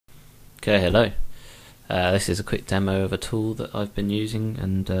Okay, hello. This is a quick demo of a tool that I've been using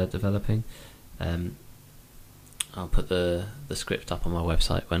and developing. I'll put the script up on my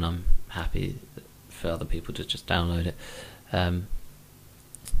website when I'm happy for other people to just download it. 'Cause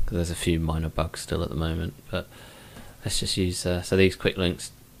there's a few minor bugs still at the moment, but let's just use so these quick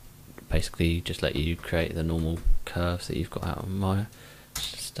links basically just let you create the normal curves that you've got out on Maya,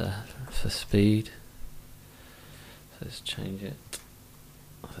 just for speed. So let's change it.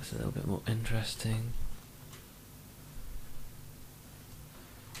 That's a little bit more interesting.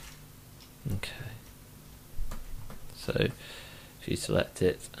 Okay. So if you select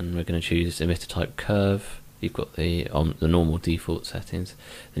it, and we're going to choose emitter type curve, you've got the normal default settings.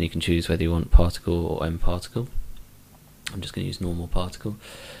 Then you can choose whether you want particle or M particle. I'm just going to use normal particle,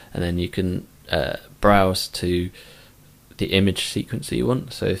 and then you can browse to the image sequence that you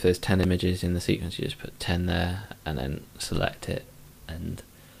want. So if there's 10 images in the sequence, you just put 10 there, and then select it, and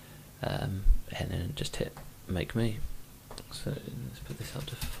then just hit make me. So let's put this up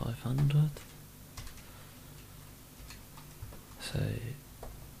to 500. So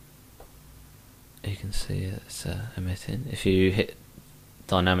you can see it's emitting. If you hit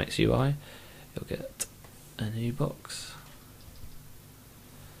Dynamics UI, you'll get a new box.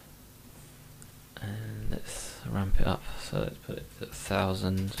 And let's ramp it up. So let's put it at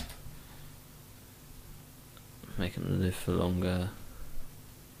 1,000. Make them live for longer.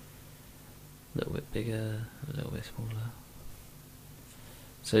 A little bit bigger, a little bit smaller.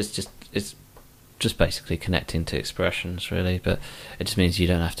 So it's just basically connecting to expressions, really, but it just means you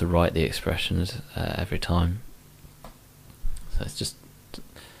don't have to write the expressions every time. So it's just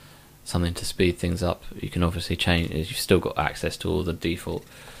something to speed things up. You can obviously change. You've still got access to all the default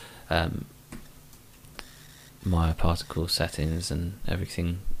Maya particle settings and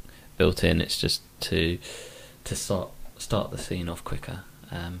everything built in. It's just to start the scene off quicker.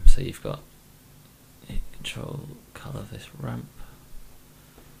 So you've got control color this ramp.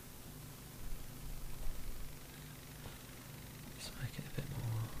 Let's make it a bit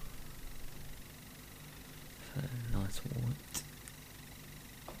more so nice white.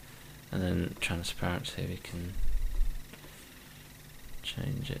 And then transparency, we can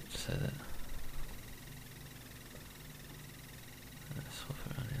change it so that swap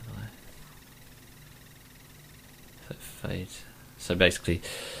it around the other way. So it fades. So basically,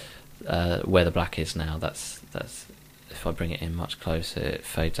 where the black is now, that's if I bring it in much closer, it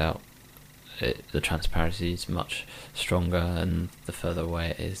fades out. The transparency is much stronger, and the further away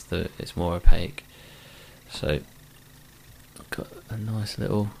it is, it's more opaque. So got a nice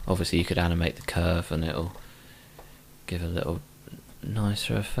little. Obviously, you could animate the curve, and it'll give a little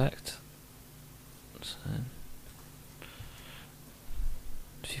nicer effect. So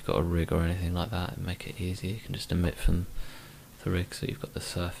if you've got a rig or anything like that, and make it easy, you can just emit from the rig, so you've got the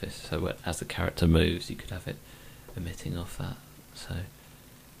surface, so as the character moves you could have it emitting off that. So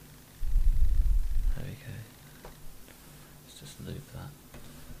there we go. Let's just loop that.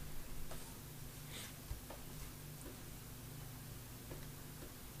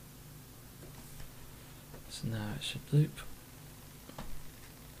 So now it should loop.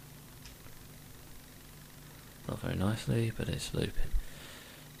 Not very nicely, but it's looping.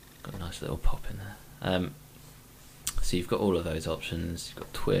 Got a nice little pop in there. So you've got all of those options. You've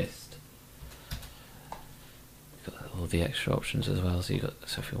got twist. You've got all the extra options as well. So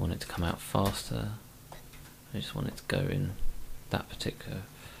so if you want it to come out faster, you just want it to go in that particular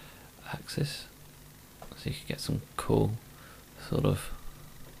axis. So you can get some cool sort of.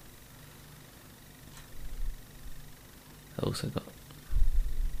 Also got.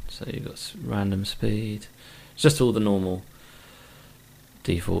 So you've got random speed. It's just all the normal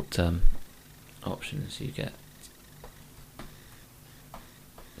default options you get,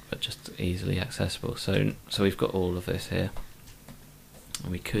 but just easily accessible. So we've got all of this here,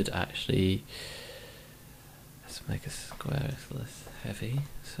 and we could actually let's make a square it's less heavy.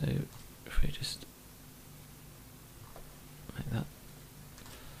 So if we just make that,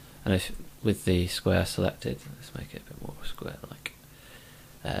 and if with the square selected, let's make it a bit more square-like.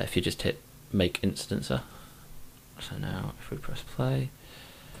 If you just hit make instancer, so now if we press play,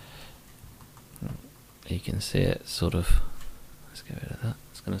 you can see it sort of. Let's get rid of that.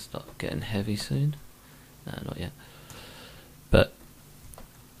 It's going to start getting heavy soon. No, not yet. But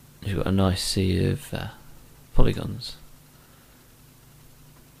you've got a nice sea of polygons.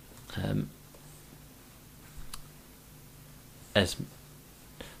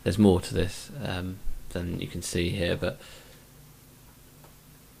 There's more to this than you can see here, but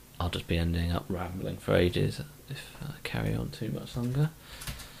I'll just be ending up rambling for ages if I carry on too much longer.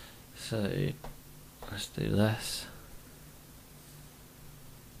 So let's do less.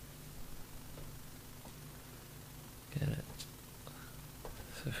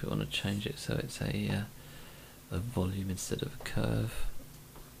 So if we want to change it so it's a volume instead of a curve,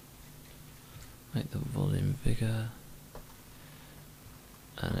 make the volume bigger,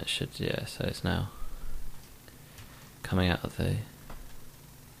 and it should, yeah, so it's now coming out of the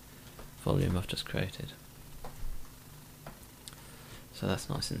volume I've just created. So that's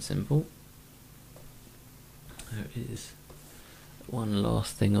nice and simple. There is one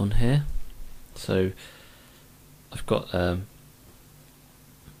last thing on here. So I've got I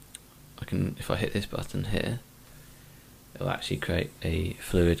can, if I hit this button here, it'll actually create a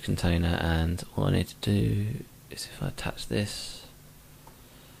fluid container, and all I need to do is, if I attach this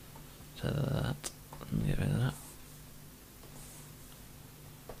to that and get rid of that,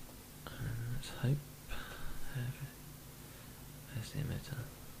 and let's hope there's the emitter.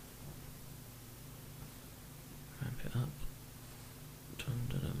 Ramp it up. Dum,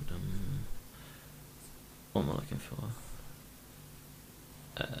 dum, dum, dum. What am I looking for?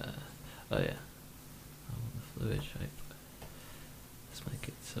 Oh yeah, I want the fluid shape. Let's make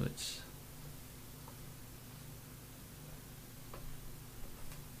it so it's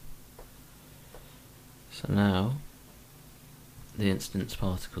so now the instance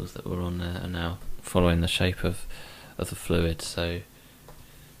particles that were on there are now following the shape of the fluid. So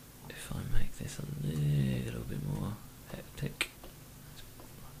if I make this a little bit more hectic, it's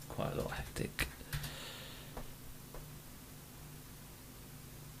quite a lot hectic,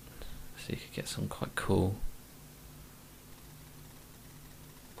 so you could get some quite cool.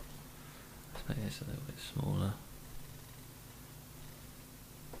 Let's make this a little bit smaller.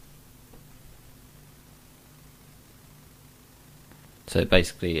 So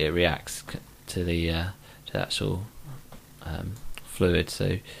basically it reacts to the actual fluid.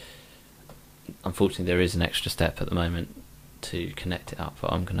 So unfortunately there is an extra step at the moment to connect it up,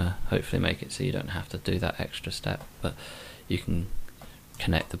 but I'm gonna hopefully make it so you don't have to do that extra step, but you can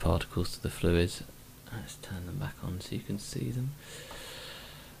connect the particles to the fluids. Let's turn them back on so you can see them.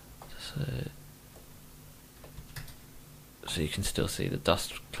 So you can still see the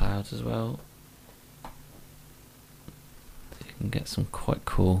dust clouds as well. So you can get some quite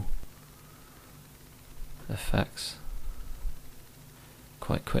cool effects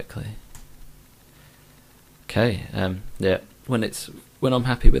quite quickly. Okay, yeah, when I'm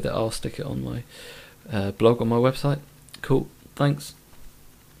happy with it, I'll stick it on my blog on my website. Cool, thanks.